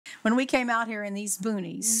When we came out here in these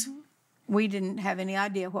boonies, we didn't have any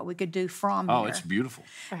idea what we could do from here. Oh, it's beautiful.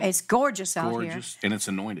 It's gorgeous out here. Gorgeous, and it's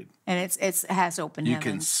anointed. And it has open You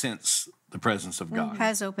heavens. can sense the presence of God.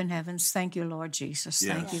 Has open heavens. Thank you, Lord Jesus.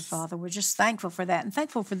 Yes. Thank you, Father. We're just thankful for that and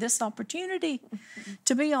thankful for this opportunity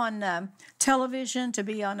to be on television, to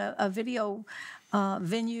be on a video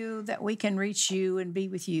venue that we can reach you and be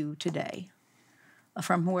with you today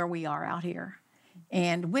from where we are out here.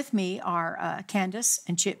 And with me are Candace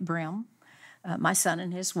and Chip Brim, my son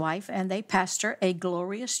and his wife, and they pastor a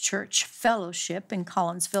glorious church fellowship in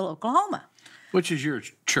Collinsville, Oklahoma. Which is your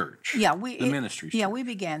church? Yeah, the ministry. Yeah, we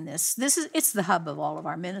began this. It's the hub of all of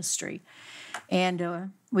our ministry,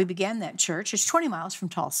 and we began that church. It's 20 miles from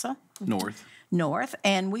Tulsa, north,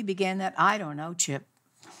 and we began that. I don't know, Chip,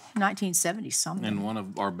 1970 something. In one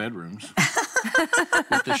of our bedrooms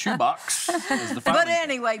with the shoebox. But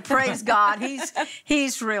anyway, praise God,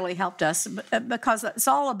 he's really helped us because it's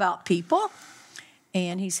all about people,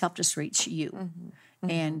 and he's helped us reach you,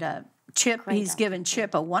 and. Chip, he's given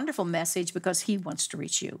Chip a wonderful message because he wants to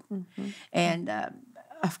reach you. And,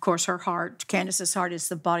 of course, her heart, Candace's heart, is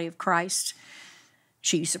the body of Christ.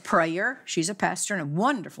 She's a prayer. She's a pastor and a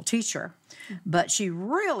wonderful teacher. But she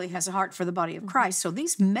really has a heart for the body of Christ. So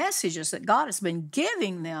these messages that God has been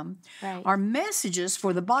giving them are messages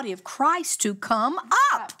for the body of Christ to come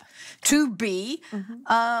up, to be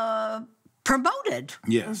promoted.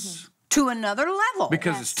 Yes. To another level.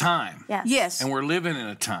 Because it's time. Yes. And we're living in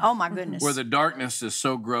a time. Oh, my goodness. Where the darkness is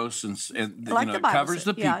so gross and like it covers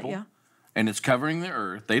the people. And it's covering the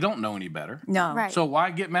earth. They don't know any better. No. Right. So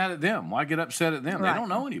why get mad at them? Why get upset at them? They don't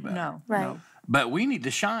know any better. No. Right. No. But we need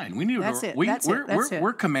to shine. We need That's it.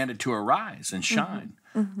 We're commanded to arise and shine.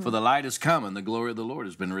 For the light has come and the glory of the Lord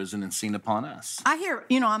has been risen and seen upon us. I hear,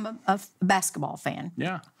 I'm a basketball fan.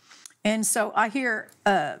 Yeah. And so I hear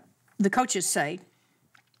the coaches say,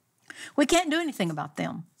 we can't do anything about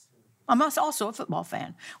them. I'm also a football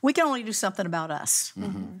fan. We can only do something about us.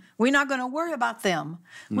 We're not going to worry about them.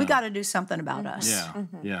 We got to do something about us. Yeah,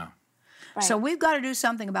 yeah. Right. So we've got to do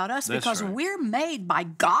something about us That's because right. we're made by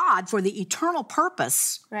God for the eternal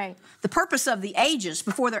purpose. Right. The purpose of the ages,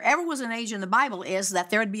 before there ever was an age in the Bible, is that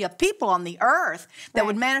there would be a people on the earth that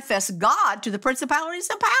would manifest God to the principalities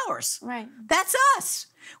and powers. Right. That's us.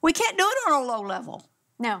 We can't do it on a low level.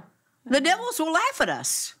 No. The devils will laugh at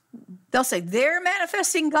us. They'll say, they're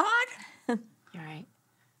manifesting God? You're right.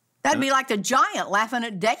 That'd be like the giant laughing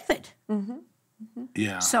at David.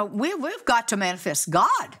 Yeah. So we've got to manifest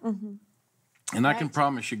God. And I can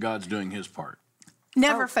promise you God's doing his part.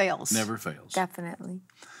 Never fails. Never fails. Definitely.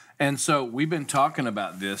 And so we've been talking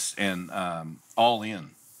about this and all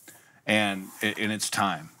in. And it's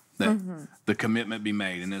time that the commitment be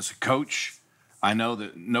made. And as a coach, I know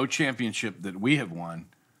that no championship that we have won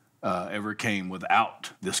ever came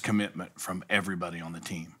without this commitment from everybody on the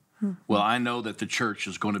team. Well, I know that the church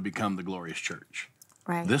is going to become the glorious church.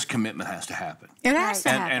 Right. This commitment has to happen. It has to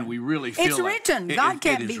happen. And we really feel it's written. God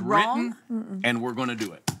can't be wrong. And we're going to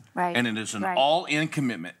do it. Right. And it is an all-in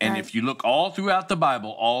commitment. And if you look all throughout the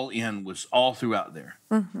Bible, all in was all throughout there.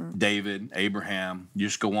 David, Abraham, you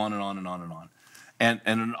just go on and on and on and on. And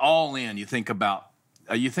an all-in, you think about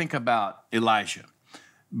Elijah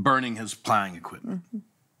burning his plowing equipment.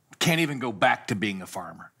 Can't even go back to being a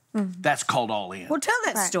farmer. That's called all in. Well, tell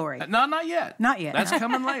that story. No, not yet. Not yet. That's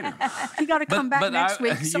coming later. You got to come back next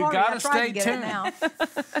week. Sorry, you got to stay to get tuned. it now.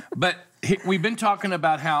 But we've been talking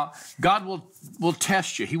about how God will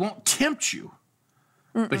test you. He won't tempt you,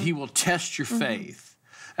 but he will test your faith.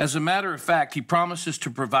 As a matter of fact, he promises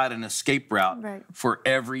to provide an escape route for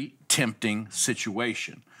every tempting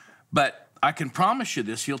situation. But I can promise you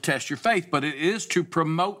this, he'll test your faith, but it is to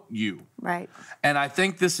promote you. Right. And I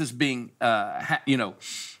think this is being,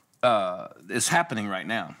 is happening right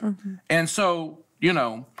now. And so,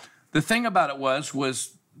 the thing about it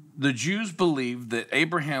was the Jews believed that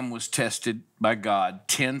Abraham was tested by God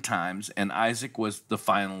 10 times and Isaac was the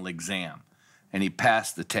final exam. And he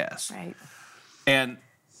passed the test. Right. And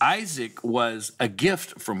Isaac was a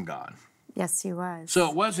gift from God. Yes, he was. So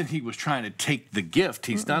it wasn't he was trying to take the gift.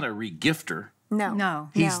 He's not a re-gifter. No.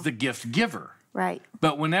 He's the gift giver. Right.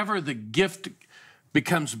 But whenever the gift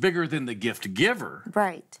becomes bigger than the gift giver,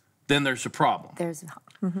 then there's a problem.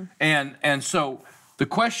 And so the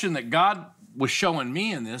question that God was showing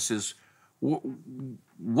me in this is,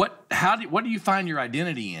 what do you find your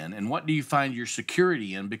identity in, and what do you find your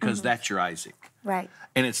security in? Because that's your Isaac. Right.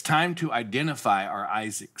 And it's time to identify our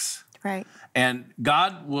Isaacs. Right. And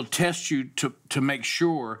God will test you to make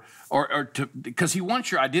sure, because he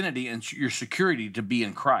wants your identity and your security to be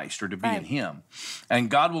in Christ or to be in him. And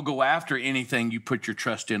God will go after anything you put your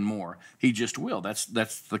trust in more. He just will. That's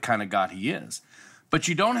the kind of God he is. But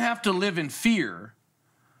you don't have to live in fear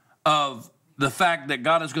of the fact that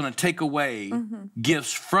God is going to take away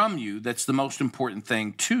gifts from you. That's the most important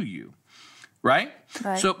thing to you. Right?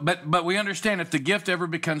 So, but we understand if the gift ever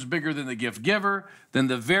becomes bigger than the gift giver, then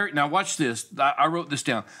now watch this. I wrote this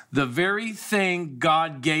down. The very thing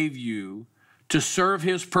God gave you to serve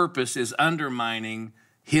his purpose is undermining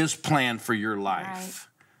his plan for your life.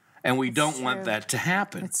 Right. And we don't want that to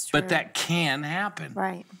happen. But that can happen.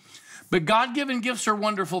 Right. But God-given gifts are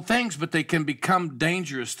wonderful things, but they can become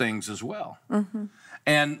dangerous things as well.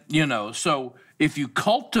 And, so if you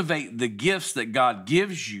cultivate the gifts that God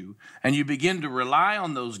gives you and you begin to rely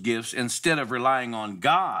on those gifts instead of relying on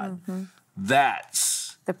God,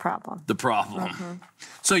 that's the problem.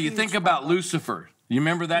 So you think about Lucifer. You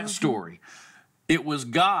remember that story? It was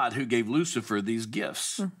God who gave Lucifer these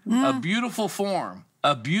gifts. A beautiful form,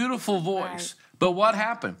 a beautiful voice. But what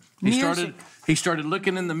happened? He started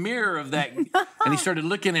looking in the mirror of that, and he started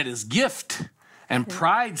looking at his gift, and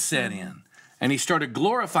pride set in. And he started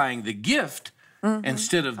glorifying the gift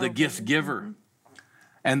instead of the gift giver.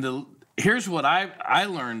 And here's what I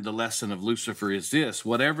learned, the lesson of Lucifer is this: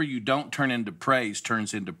 whatever you don't turn into praise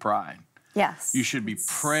turns into pride. Yes. You should be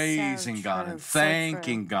praising God and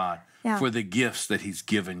thanking God for the gifts that he's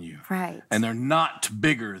given you. Right. And they're not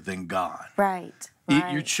bigger than God. Right.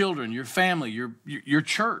 Your children, your family, your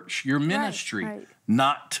church, your ministry,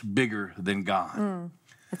 not bigger than God.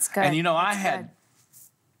 That's good. And I had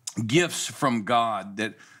gifts from God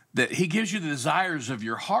that he gives you the desires of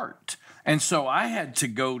your heart. And so I had to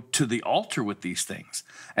go to the altar with these things.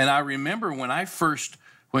 And I remember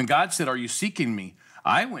when God said, "Are you seeking me?"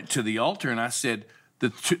 I went to the altar and I said,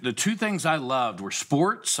 the two things I loved were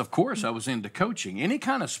sports. Of course, I was into coaching. Any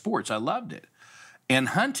kind of sports, I loved it. And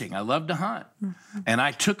hunting, I loved to hunt. And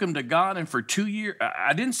I took him to God, and for 2 years,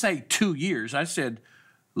 I didn't say 2 years. I said,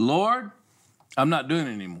 "Lord, I'm not doing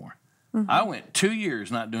it anymore." I went 2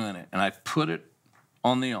 years not doing it, and I put it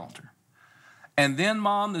on the altar. And then,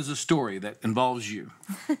 Mom, there's a story that involves you.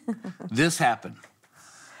 This happened.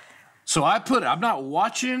 So I'm not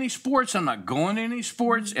watching any sports. I'm not going to any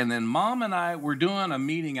sports. And then Mom and I were doing a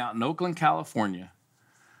meeting out in Oakland, California.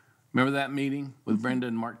 Remember that meeting with Brenda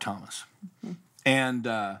and Mark Thomas?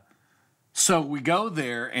 And so we go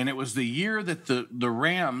there, and it was the year that the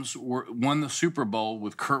Rams won the Super Bowl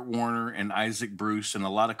with Kurt Warner and Isaac Bruce and a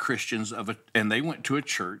lot of Christians and they went to a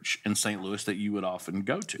church in St. Louis that you would often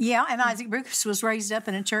go to. Yeah, and Isaac Bruce was raised up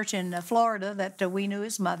in a church in Florida that we knew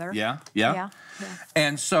his mother. Yeah.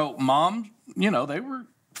 And so Mom, they were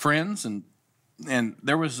friends, and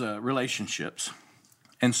there was relationships.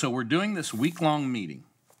 And so we're doing this week-long meeting.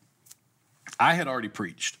 I had already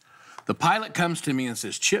preached. The pilot comes to me and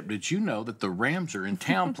says, "Chip, did you know that the Rams are in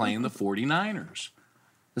town playing the 49ers,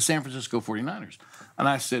 the San Francisco 49ers?" And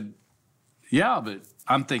I said, "Yeah, but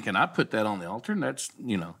I'm thinking I put that on the altar, and that's,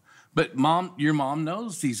 But Mom, your mom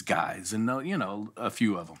knows these guys and a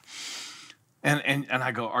few of them." And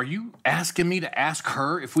I go, "Are you asking me to ask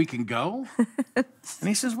her if we can go?" And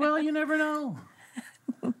he says, "Well, you never know."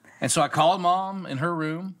 And so I called Mom in her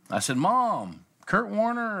room. I said, "Mom, Kurt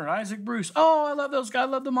Warner or Isaac Bruce. Oh, I love those guys. I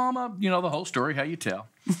love the mama." The whole story, how you tell.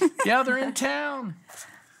 "Yeah, they're in town."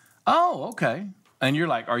 "Oh, okay." And you're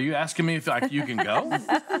like, "Are you asking me if you can go?"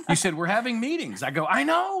 You said, "We're having meetings." I go, "I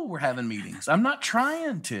know we're having meetings. I'm not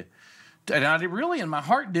trying to." And I really, in my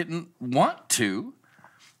heart, didn't want to.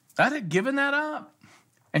 I had given that up.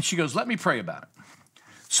 And she goes, "Let me pray about it."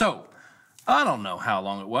 So I don't know how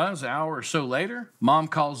long it was, an hour or so later, Mom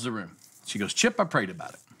calls the room. She goes, "Chip, I prayed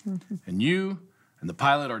about it. And you and the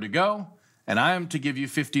pilot are to go, and I am to give you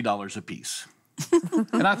 $50 a piece."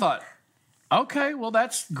 And I thought, okay, well,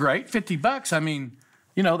 that's great, $50. I mean,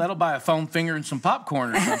 that'll buy a foam finger and some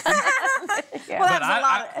popcorn or something. But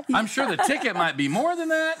I'm sure the ticket might be more than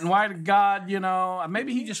that, and why did God,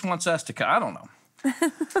 maybe he just wants us to come. I don't know.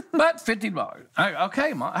 But $50.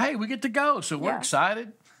 Okay, Mom, hey, we get to go, so we're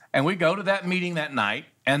excited. And we go to that meeting that night,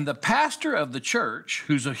 and the pastor of the church,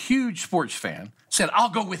 who's a huge sports fan, said, "I'll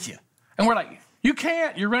go with you." And we're like, "You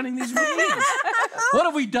can't. You're running these meetings. What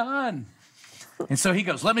have we done?" And so he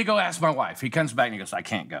goes, "Let me go ask my wife." He comes back and he goes, "I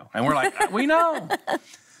can't go." And we're like, "We know."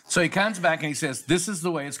 So he comes back and he says, "This is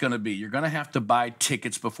the way it's going to be. You're going to have to buy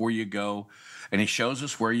tickets before you go." And he shows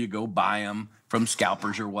us where you go buy them from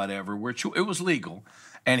scalpers or whatever, which it was legal.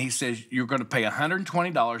 And he says, "You're going to pay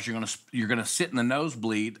 $120. You're going to sit in the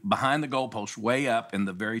nosebleed behind the goalpost way up in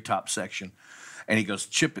the very top section. And he goes,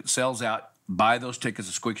 Chip, it sells out. Buy those tickets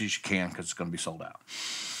as quick as you can because it's going to be sold out.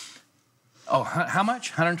 Oh, how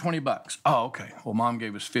much? $120. Oh, okay. Well, Mom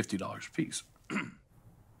gave us $50 a piece.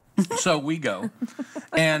 So we go,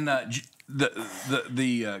 and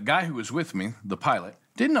the guy who was with me, the pilot,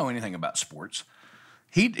 didn't know anything about sports.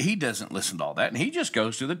 He doesn't listen to all that, and he just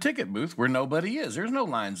goes to the ticket booth where nobody is. There's no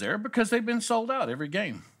lines there because they've been sold out every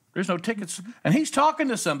game. There's no tickets. And he's talking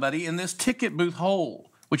to somebody in this ticket booth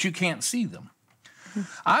hole, which you can't see them.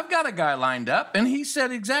 I've got a guy lined up, and he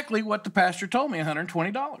said exactly what the pastor told me,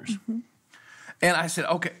 $120. And I said,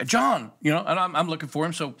 okay, John, and I'm looking for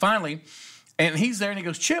him. So finally, and he's there, and he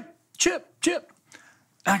goes, Chip. And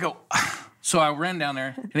I go, so I ran down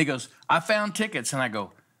there, and he goes, I found tickets. And I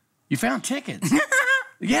go, you found tickets?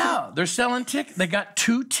 Yeah, they're selling tickets. They got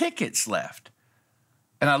 2 tickets left.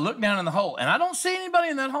 And I look down in the hole, and I don't see anybody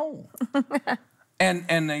in that hole.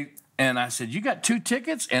 And I said, you got 2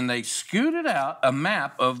 tickets? And they scooted out a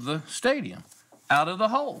map of the stadium out of the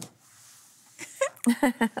hole.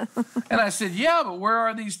 And I said, yeah, but where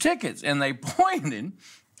are these tickets? And they pointed,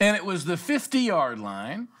 and it was the 50-yard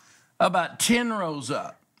line about 10 rows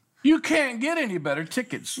up. You can't get any better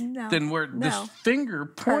tickets than where this finger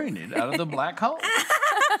pointed out of the black hole.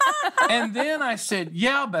 And then I said,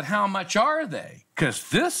 yeah, but how much are they? Because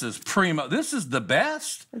this is primo. This is the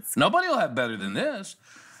best. Nobody will have better than this.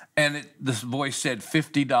 And this voice said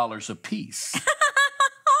 $50 a piece.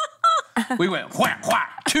 We went whack,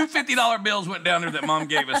 whack. 2 $50 bills went down there that Mom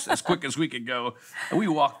gave us as quick as we could go. And we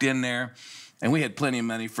walked in there, and we had plenty of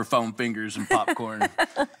money for foam fingers and popcorn.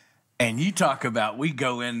 And you talk about, we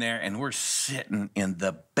go in there, and we're sitting in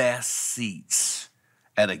the best seats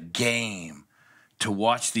at a game to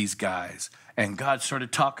watch these guys. And God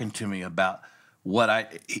started talking to me about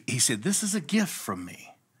he said, this is a gift from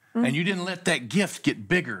me. And you didn't let that gift get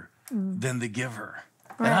bigger than the giver.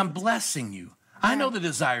 Right. And I'm blessing you. Right. I know the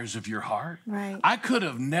desires of your heart. Right. I could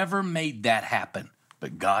have never made that happen,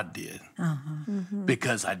 but God did.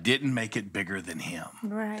 Because I didn't make it bigger than him.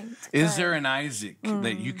 Right. Is there an Isaac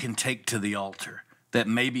that you can take to the altar that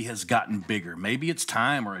maybe has gotten bigger? Maybe it's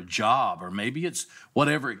time or a job, or maybe it's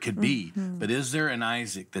whatever it could be. But is there an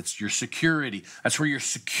Isaac that's your security? That's where your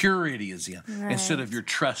security is in, instead of your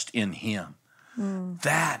trust in him.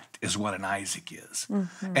 That is what an Isaac is.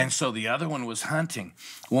 And so the other one was hunting.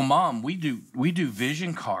 Well, Mom, we do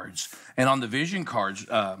vision cards, and on the vision cards,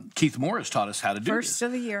 Keith Morris taught us how to do First this.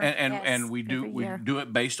 of the year, and we do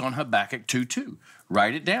it based on Habakkuk 2:2.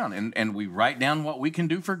 Write it down, and we write down what we can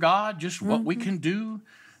do for God, just what we can do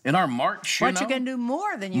in our march. You can do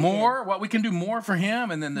more than you did. What we can do more for him,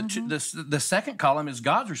 and then the second column is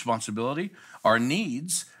God's responsibility, our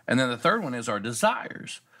needs, and then the third one is our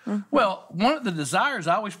desires. Well, one of the desires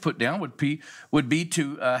I always put down would be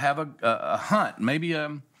to have a hunt, maybe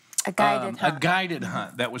a guided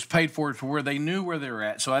hunt that was paid for where they knew where they were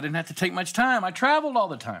at, so I didn't have to take much time. I traveled all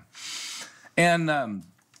the time, and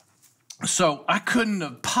so I couldn't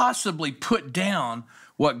have possibly put down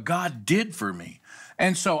what God did for me.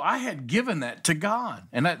 And so I had given that to God,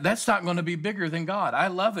 and that's not going to be bigger than God. I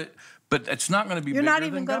love it, but it's not going to be bigger than God. You're not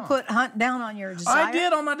even going to put hunt down on your desire? I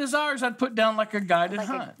did on my desires. I'd put down like a guided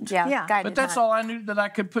hunt. Guided but that's all I knew that I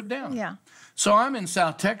could put down. Yeah. So I'm in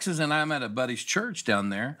South Texas, and I'm at a buddy's church down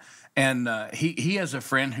there, and he has a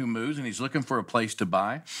friend who moves, and he's looking for a place to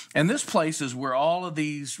buy. And this place is where all of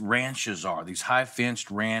these ranches are, these high-fenced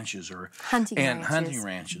ranches or hunting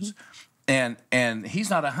ranches. And he's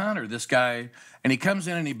not a hunter, this guy. And he comes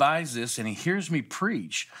in and he buys this, and he hears me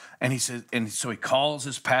preach. And he says, and so he calls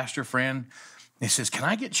his pastor friend. And he says, can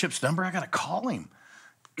I get Chip's number? I got to call him.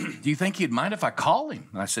 Do you think he'd mind if I call him?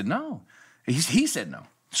 And I said, no. He said no.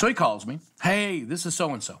 So he calls me. Hey, this is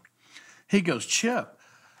so-and-so. He goes, Chip,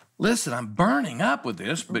 listen, I'm burning up with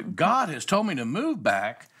this, but God has told me to move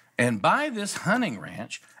back and buy this hunting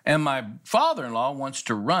ranch, and my father-in-law wants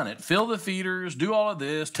to run it, fill the feeders, do all of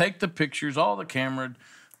this, take the pictures, all the camera.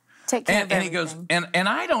 Take care of everything. He goes, and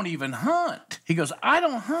I don't even hunt. He goes, I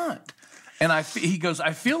don't hunt. And he goes,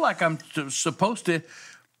 I feel like I'm supposed to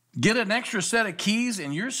get an extra set of keys,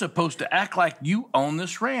 and you're supposed to act like you own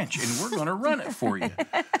this ranch, and we're going to run it for you.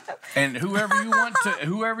 And whoever you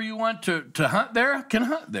want to hunt there can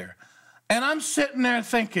hunt there. And I'm sitting there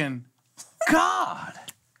thinking, God,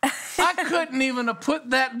 I couldn't even have put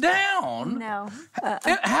that down. No.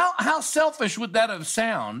 How selfish would that have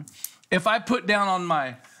sound if I put down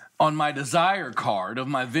on my desire card of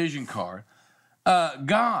my vision card,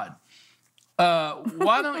 God,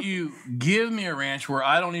 why don't you give me a ranch where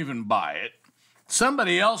I don't even buy it?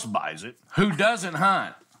 Somebody else buys it who doesn't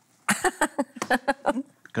hunt.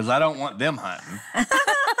 because I don't want them hunting.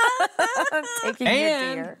 Taking your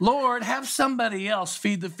And deer. Lord, have somebody else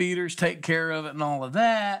feed the feeders, take care of it and all of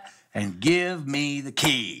that, and give me the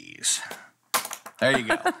keys. There you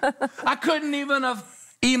go. I couldn't even have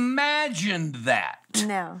imagined that.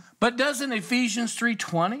 No. But doesn't Ephesians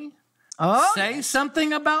 3:20 Oh, say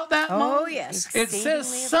something about that? Mom? yes. It says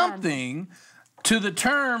Exceedingly something to the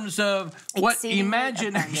terms of what Exceedingly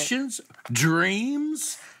imaginations,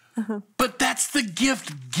 dreams, but that's the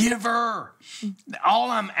gift giver.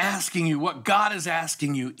 All I'm asking you, what God is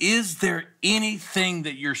asking you, is there anything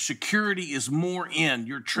that your security is more in,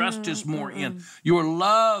 your trust is more in, your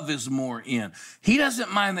love is more in? He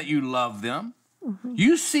doesn't mind that you love them.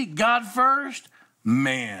 You seek God first,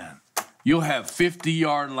 man, you'll have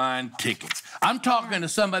 50-yard line tickets. I'm talking to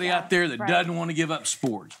somebody out there that doesn't want to give up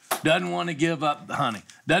sports, doesn't want to give up hunting,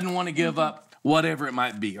 doesn't want to give up whatever it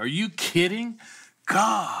might be. Are you kidding?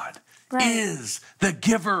 God is the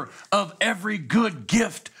giver of every good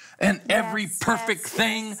gift and every perfect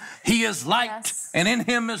thing. He is light, and in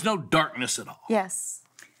him is no darkness at all. Yes.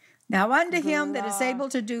 Now unto him that is able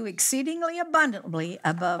to do exceedingly abundantly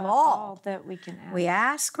above all that we can ask. we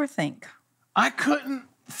ask or think. I couldn't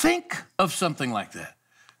think of something like that.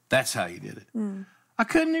 That's how he did it. I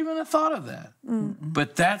couldn't even have thought of that.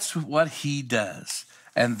 But that's what he does.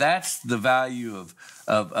 And that's the value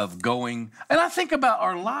of going. And I think about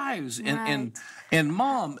our lives. And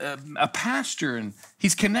Mom, a pastor, and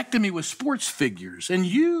he's connected me with sports figures, and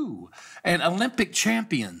you, and Olympic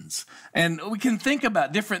champions. And we can think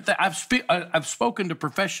about different things. I've spoken to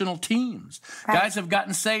professional teams. Guys have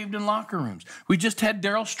gotten saved in locker rooms. We just had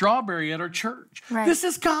Darryl Strawberry at our church. This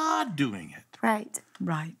is God doing it. Right.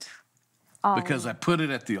 Because I put it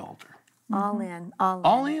at the altar. All in.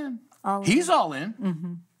 All in. He's all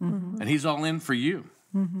in. And he's all in for you.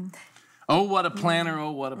 Oh, what a planner.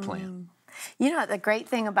 Oh, what a plan. You know, the great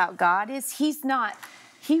thing about God is he's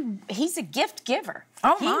a gift giver.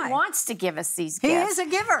 Oh, he my. wants to give us these He gifts. is a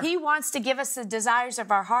giver. He wants to give us the desires of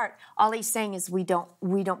our heart. All he's saying is we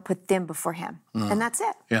don't put them before him. And that's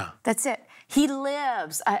it. Yeah. That's it. He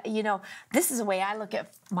lives. This is the way I look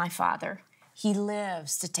at my Father. He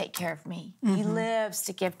lives to take care of me. He lives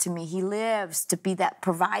to give to me. He lives to be that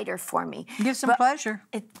provider for me. Gives him pleasure.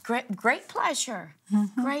 Great pleasure.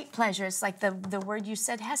 Great pleasure. It's like the word you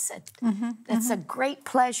said, hesed. It's a great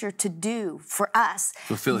pleasure to do for us.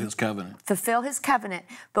 Fulfill his covenant. Fulfill his covenant,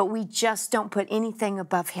 but we just don't put anything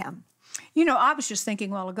above him. You know, I was just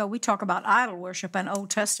thinking a while ago, we talk about idol worship and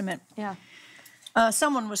Old Testament. Yeah.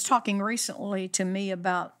 Someone was talking recently to me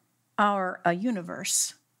about our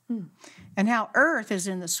universe and how Earth is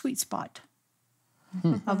in the sweet spot.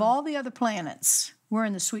 Of all the other planets, we're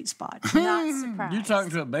in the sweet spot. Not surprised. You're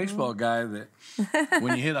talking to a baseball guy that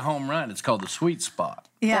when you hit a home run, it's called the sweet spot.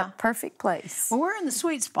 Yeah. That perfect place. Well, we're in the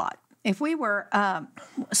sweet spot. If we were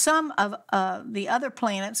some of the other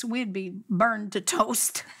planets, we'd be burned to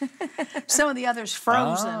toast. Some of the others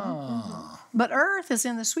frozen. But Earth is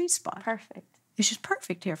in the sweet spot. Perfect. It's just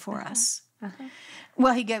perfect here for us.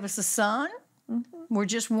 Well, he gave us the sun. We're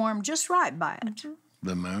just warmed just right by it.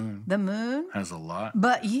 The moon. The moon. Has a lot.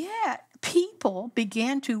 But yet, people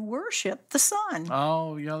began to worship the sun.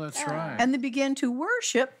 Oh, yeah, that's right. And they began to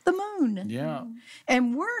worship the moon. Yeah.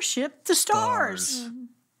 And worship the stars.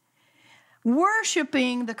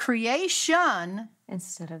 Worshiping the creation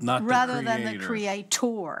Instead of Not rather the than the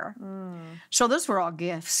creator. So those were all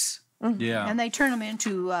gifts. Yeah. And they turn them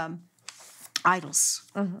into idols.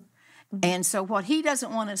 And so what he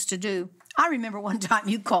doesn't want us to do, I remember one time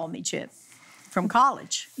you called me, Chip, from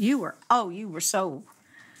college. You were so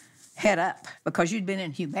head up because you'd been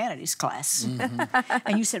in humanities class.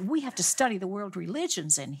 And you said, we have to study the world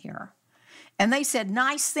religions in here. And they said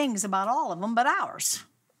nice things about all of them but ours.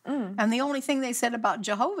 And the only thing they said about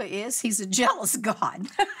Jehovah is he's a jealous God.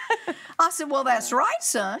 I said, well, that's right,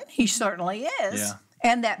 son. He certainly is. Yeah.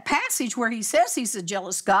 And that passage where he says he's a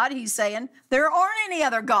jealous God, he's saying there aren't any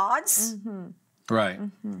other gods. Right.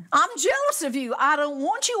 I'm jealous of you. I don't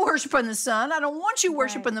want you worshiping the sun. I don't want you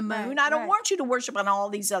worshiping the moon. I don't want you to worship on all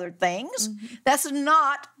these other things. That's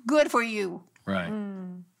not good for you. Right.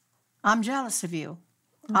 I'm jealous of you.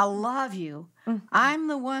 I love you. I'm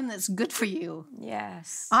the one that's good for you.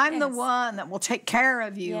 yes. I'm the one that will take care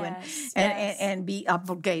of you Yes, and be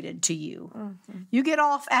obligated to you. You get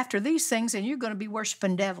off after these things and you're going to be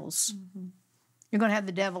worshiping devils. You're going to have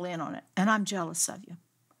the devil in on it. And I'm jealous of you.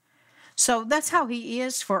 So that's how he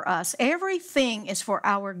is for us. Everything is for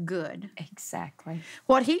our good. Exactly.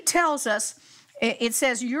 What he tells us, it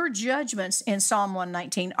says your judgments in Psalm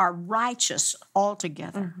 119 are righteous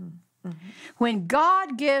altogether. When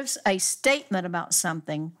God gives a statement about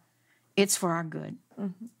something, it's for our good.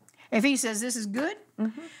 If he says this is good,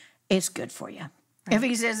 it's good for you. Right. If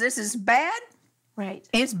he says this is bad,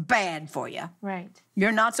 it's bad for you. Right.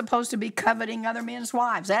 You're not supposed to be coveting other men's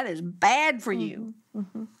wives. That is bad for you.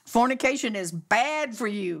 Fornication is bad for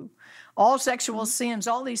you. All sexual sins,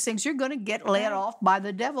 all these things, you're going to get led off by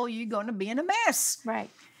the devil. You're going to be in a mess. Right.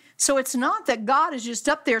 So it's not that God is just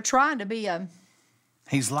up there trying to be a...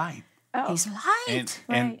 He's light. Oh. He's light.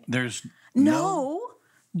 And there's no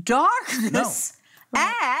darkness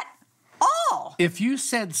at all. If you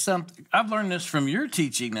said something, I've learned this from your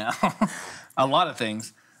teaching now, a lot of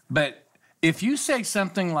things, but if you say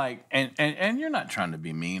something like, and you're not trying to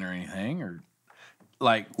be mean or anything, or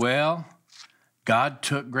like, well, God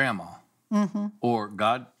took grandma, or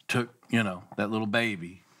God took, that little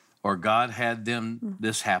baby, or God had them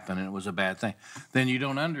this happen and it was a bad thing, then you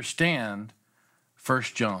don't understand 1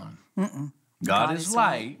 John. God is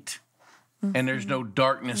light, and there's no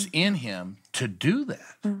darkness in him to do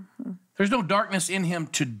that. There's no darkness in him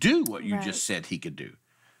to do what you just said he could do.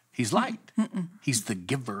 He's light. He's the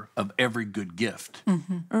giver of every good gift.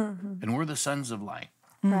 And we're the sons of light.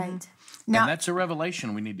 Right. Now, and that's a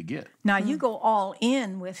revelation we need to get. Now, you go all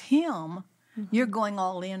in with him, you're going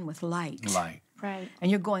all in with light. Light. Right.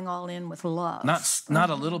 And you're going all in with love. Not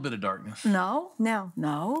a little bit of darkness. No.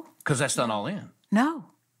 Because that's not all in. No.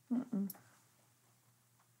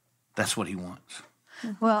 That's what he wants.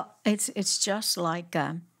 Well, it's just like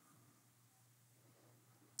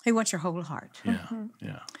he wants your whole heart.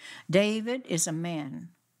 Yeah. David is a man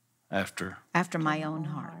after my own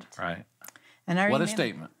heart. Right. And I remember, what a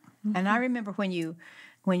statement. And I remember when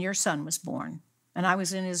your son was born, and I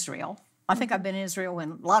was in Israel. I think I've been in Israel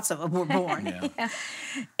when lots of them were born.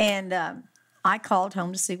 And I called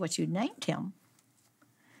home to see what you named him.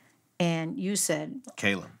 And you said...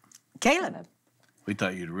 Caleb. We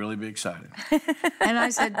thought you'd really be excited. And I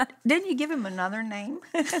said, didn't you give him another name?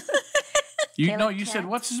 You said,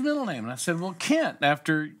 what's his middle name? And I said, well, Kent,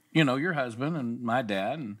 after, your husband and my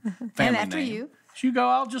dad and family and after name. you. So you go,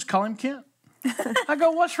 I'll just call him Kent. I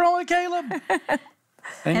go, what's wrong with Caleb?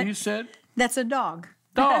 And you said... That's a dog.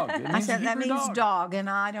 Dog. I said, that means dog, and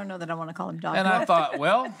I don't know that I want to call him dog. And I thought,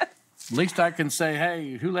 well, at least I can say,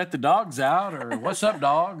 hey, who let the dogs out, or what's up,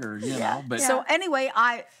 dog, or, know. But So anyway,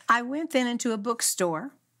 I went then into a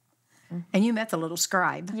bookstore, and you met the little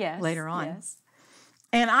scribe later on. Yes.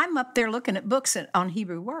 And I'm up there looking at books on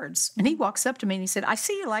Hebrew words, and he walks up to me and he said, I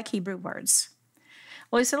see you like Hebrew words.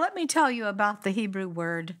 Well, he said, let me tell you about the Hebrew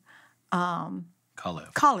word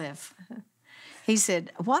Kalev. He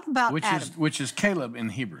said, what about Adam? Which is Caleb in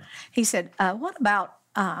Hebrew. He said, what about...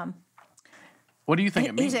 what do you think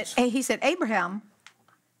it means? He said, Abraham...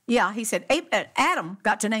 Yeah, he said, Adam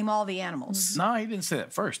got to name all the animals. No, he didn't say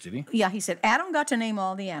that first, did he? Yeah, he said, Adam got to name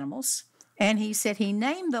all the animals. And he said he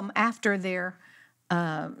named them after their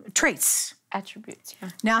traits. Attributes, yeah.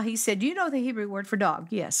 Now, he said, you know the Hebrew word for dog?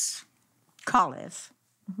 Yes. Kalev.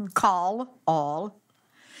 Call, all.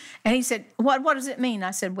 And he said, what does it mean?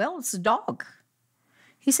 I said, well, it's a dog.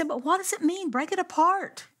 He said, but what does it mean? Break it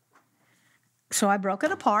apart. So I broke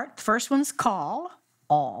it apart. The first one's call,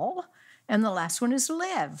 all, and the last one is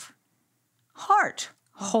live, heart,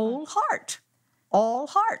 whole heart, all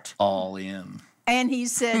heart. All in. And he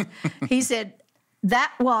said,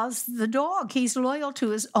 that was the dog. He's loyal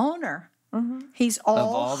to his owner. He's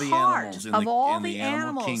all the heart. Animals of all in the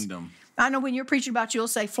animal animals. Kingdom. I know when you're preaching about, you'll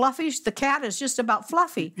say, Fluffy, the cat is just about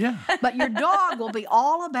Fluffy. Yeah. But your dog will be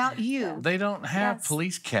all about you. They don't have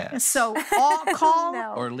police cats. So all call.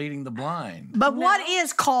 Or leading the blind. But what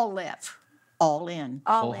is call live? All in.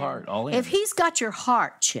 Whole heart, all in. If he's got your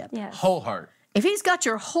heart, Chip. Yes. Whole heart. If he's got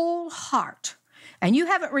your whole heart, and you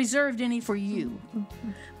haven't reserved any for you,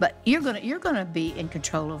 but you're gonna be in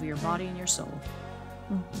control of your body and your soul.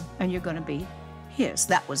 And you're gonna be his.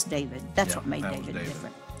 That was David. That's what made David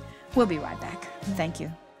different. We'll be right back. Thank you.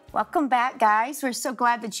 Welcome back, guys. We're so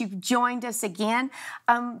glad that you've joined us again.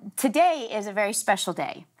 Today is a very special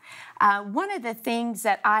day. One of the things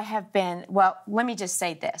that I have been, let me just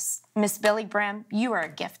say this. Miss Billye Brim, you are a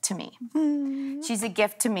gift to me. She's a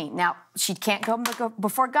gift to me. Now, she can't go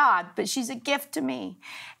before God, but she's a gift to me.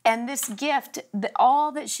 And this gift,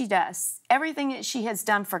 all that she does, everything that she has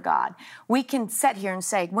done for God, we can sit here and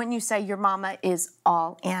say, wouldn't you say your mama is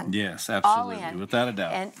all in? Yes, absolutely, all in. Without a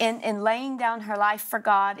doubt. And laying down her life for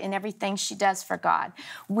God and everything she does for God.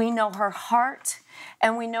 We know her heart,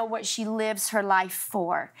 and we know what she lives her life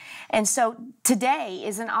for. And so today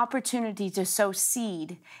is an opportunity to sow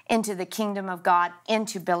seed into the kingdom of God,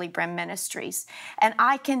 into Billye Brim Ministries. And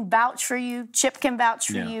I can vouch for you, Chip can vouch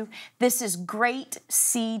for you. This is great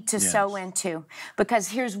seed to sow into, because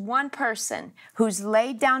here's one person who's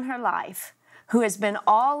laid down her life, who has been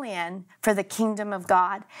all in for the kingdom of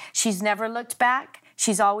God. She's never looked back.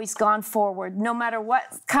 She's always gone forward. No matter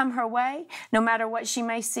what come her way, no matter what she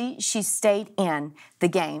may see, she's stayed in the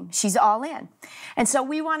game. She's all in. And so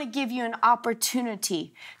we want to give you an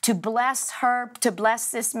opportunity to bless her, to bless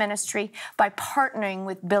this ministry by partnering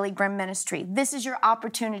with Billye Brim Ministry. This is your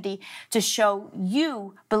opportunity to show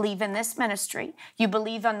you believe in this ministry, you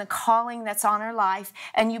believe on the calling that's on her life,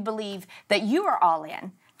 and you believe that you are all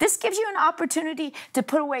in. This gives you an opportunity to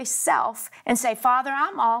put away self and say, Father,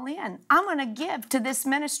 I'm all in. I'm going to give to this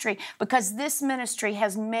ministry because this ministry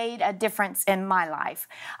has made a difference in my life.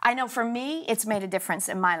 I know for me, it's made a difference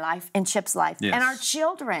in my life, in Chip's life, and our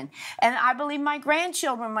children. And I believe my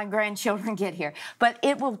grandchildren get here. But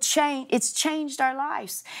it will change. It's changed our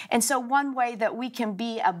lives. And so one way that we can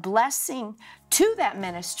be a blessing to that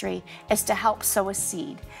ministry is to help sow a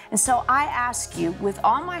seed. And so I ask you with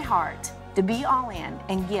all my heart to be all in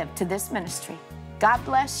and give to this ministry. God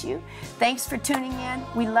bless you. Thanks for tuning in.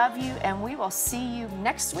 We love you, and we will see you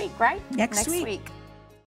next week, right? Next week.